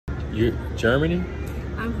You're Germany?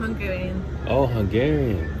 I'm Hungarian. Oh,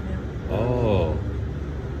 Hungarian. Yeah. Oh.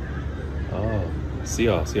 Oh.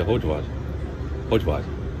 Szia, hogy vagy? Hogy vagy?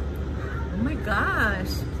 Oh my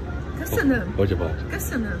gosh. Köszönöm. Hogy vagy?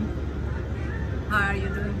 Köszönöm. How are you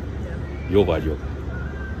doing? Yeah. Jó vagyok.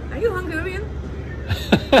 Are you Hungarian?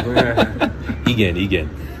 Igen.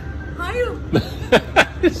 How are you?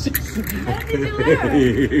 Where did you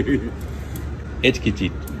learn? Egy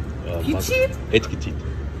kicsit. Kicsit? Egy kicsit.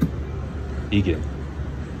 Igen.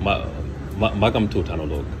 Magamtól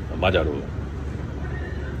tanulok magyarul.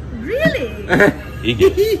 Really?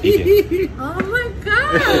 Igen. Oh my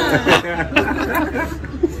god!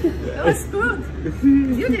 That was good.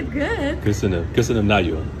 You did good. Köszönöm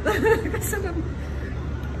nagyon. Köszönöm.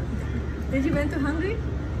 Did you went to Hungary?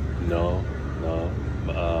 No.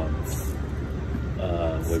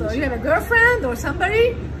 So you have a girlfriend or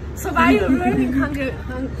somebody? So why are you learning Hungary?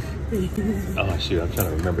 Oh shoot, I'm trying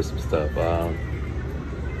to remember some stuff.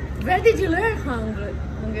 Where did you learn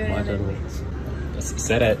Hungarian language?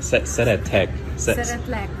 Szeretek.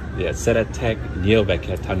 Yeah, szeretek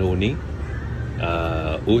nyelveket tanulni.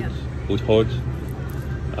 Úgyhogy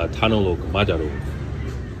tanulok magyarul.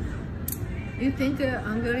 You think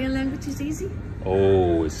Hungarian language is easy?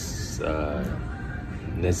 Oh, it's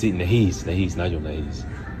nehéz, nagyon nehéz.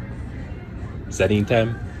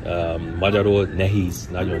 Szerintem magyarul nehéz,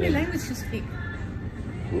 How nagyon many nehéz. languages you speak?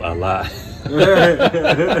 A lot.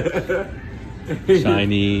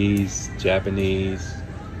 Chinese, Japanese,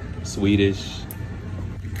 Swedish.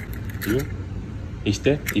 You?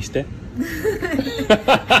 İşte.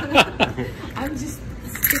 I'm just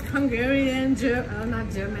speak Hungarian,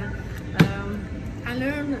 not German.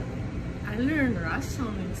 I learned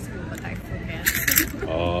Russian in school, but I forget.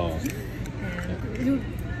 Oh. And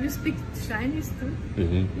you speak Chinese too?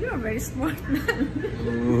 Mm-hmm. You're a very smart man.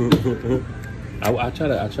 I try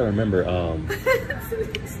to remember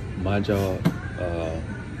Magyar.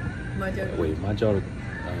 Magyar.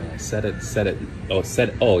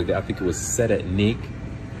 I think it was szeretnék.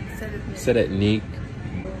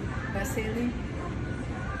 Beszélni.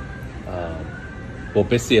 Well,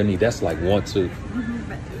 beszélni, that's like want to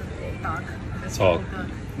talk.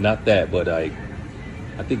 Not that, but like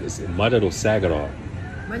I think it's Magyarországra.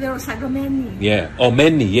 Magyarországra menni. Yeah. Oh,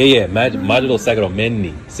 menni. Yeah. Magyarországra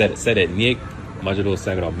menni. Szeretnék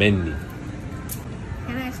Magyarországra menni.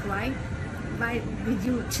 Can I ask why? Why did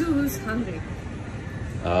you choose Hungary?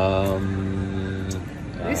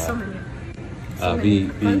 There's so many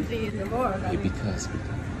countries in the world. Because.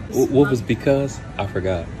 What was because? I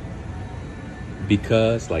forgot.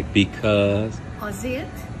 Because.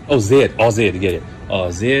 Azért. Azért, get it.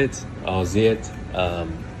 Azért,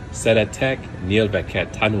 szeretek nyelveket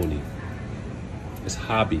tanulni. It's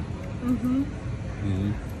hobby.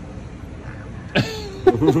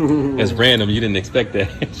 It's random. You didn't expect that.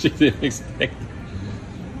 She didn't expect it.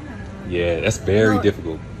 Yeah, that's very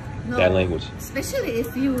difficult. No, that language. Especially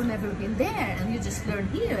if you've never been there and you just learn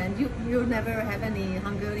here and you never have any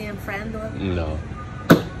Hungarian friend or... No.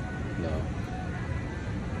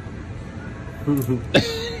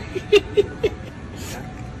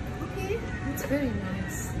 Okay, that's very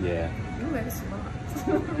nice. Yeah. You're very smart.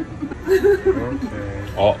 Okay.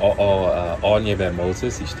 Anyelven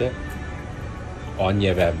Moses işte.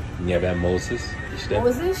 Anyelven Moses işte.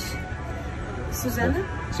 Moses?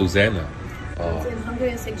 Susanna. In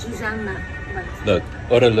Hungarian say Zsuzsanna. Look,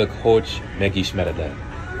 örülök, hogy megismeredek.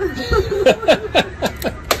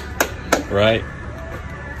 Right?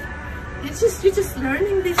 You're just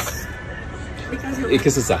learning this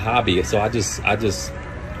because it's a hobby. So I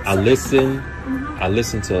listen. I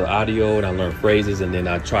listen to audio and I learn phrases, and then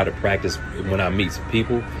I try to practice when I meet some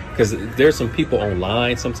people. Because there's some people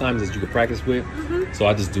online sometimes that you can practice with. So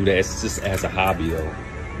I just do that. It's just as a hobby, though.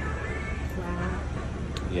 Wow.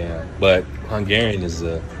 Yeah, but Hungarian is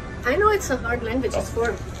a... I know it's a hard language. It's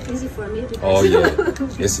easy for me. Oh, yeah.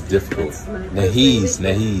 It's difficult. Nehiz.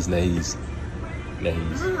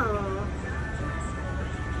 Wow.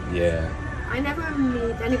 Yeah. I never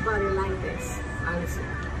meet anybody like this, honestly.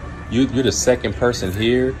 You're the second person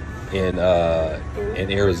here in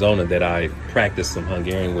Arizona that I practiced some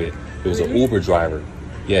Hungarian with. It was an Uber driver.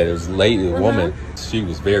 Yeah, there was a lady, a woman. She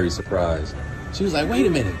was very surprised. She was like, "Wait a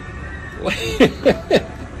minute."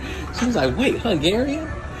 She was like, "Wait, Hungarian?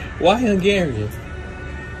 Why Hungarian?"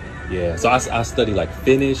 Yeah, so I study like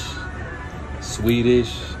Finnish,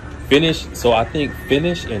 Swedish, Finnish. So I think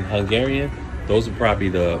Finnish and Hungarian, those are probably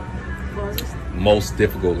the most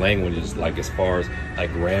difficult languages, like as far as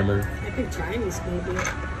like grammar. I think Chinese maybe.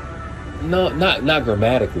 No, not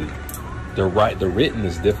grammatically. the written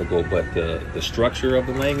is difficult, but the structure of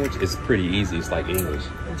the language is pretty easy. It's like English.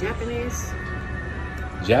 Japanese?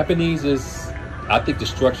 Japanese is, I think the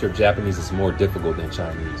structure of Japanese is more difficult than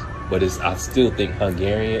Chinese, but I still think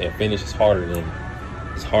Hungarian and Finnish is harder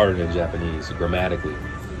than Japanese grammatically.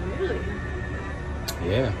 Really?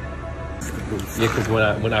 Yeah. Yeah, because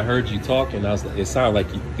when I heard you talking, I was like, it sounded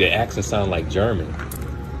like the accent sounded like German.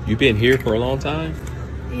 You been here for a long time?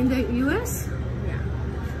 In the US? Yeah.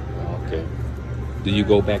 Okay. Do you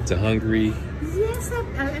go back to Hungary? Yes,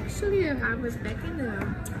 actually, I was back in the.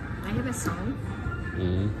 I have a son.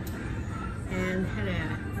 And had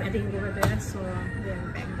a wedding over there, so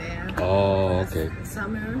we're back there. Oh, okay.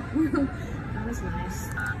 Summer. That was nice.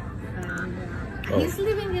 And he's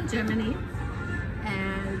living in Germany,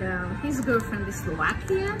 and his girlfriend is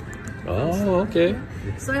Slovakia. Oh, okay.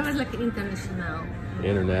 So it was like international.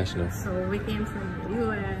 International. So we came from the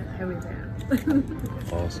US, everywhere.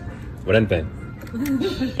 Awesome. Renben.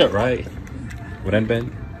 Right. Renben.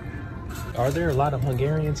 Are there a lot of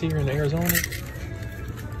Hungarians here in Arizona?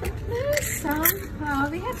 There's some.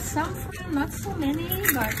 We have some, not so many,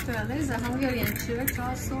 but there's a Hungarian church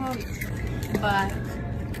also. But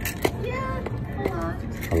yeah, a lot.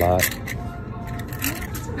 A lot. Yeah,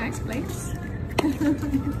 it's a nice place.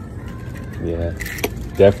 Yeah,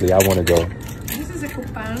 definitely. I want to go. This is a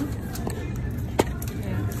Kupang.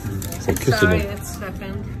 Yeah. Say Sorry, Kusunen. it's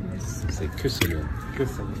happened. Say Kusunen.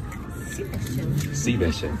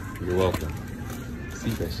 Siveshen. You're welcome.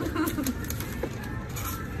 Siveshen.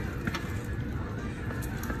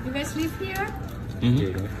 You guys live here?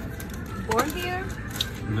 Mm-hmm. Born here?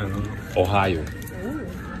 No. Ohio. Oh,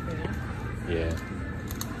 okay. Yeah.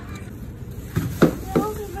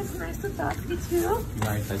 Well, it was nice to talk with you.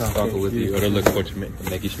 Nice Nice talking with you. Or look for you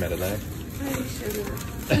make you smell it. I should.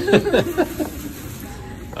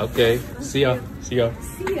 Okay. See ya. See ya.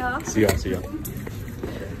 See ya. See ya. See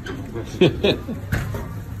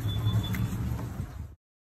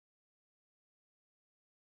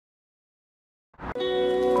ya.